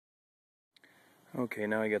Okay,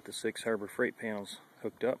 now I got the 6 Harbor Freight panels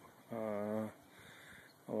hooked up,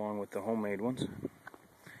 along with the homemade ones.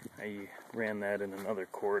 I ran that in another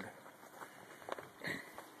cord,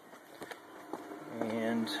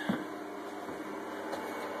 and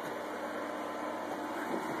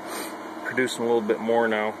producing a little bit more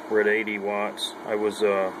now. We're at 80 watts. I was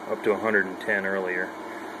up to 110 earlier.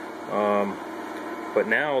 But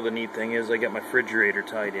now the neat thing is I got my refrigerator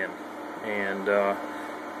tied in, and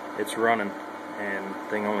it's running, and the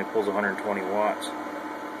thing only pulls 120 watts.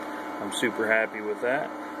 I'm super happy with that.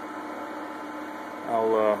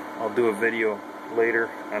 I'll do a video later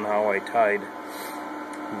on how I tied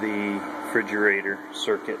the refrigerator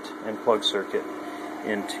circuit and plug circuit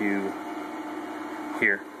into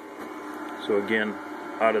here. So again,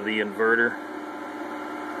 out of the inverter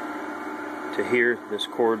to here, this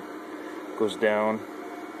cord goes down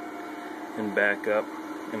and back up,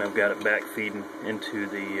 and I've got it back feeding into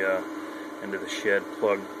the shed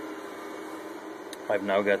plug. I've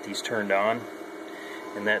now got these turned on,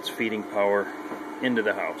 and that's feeding power into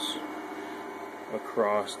the house,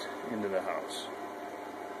 across into the house.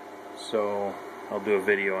 So I'll do a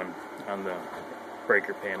video on the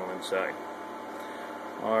breaker panel inside.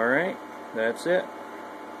 Alright, that's it.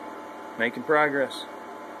 Making progress.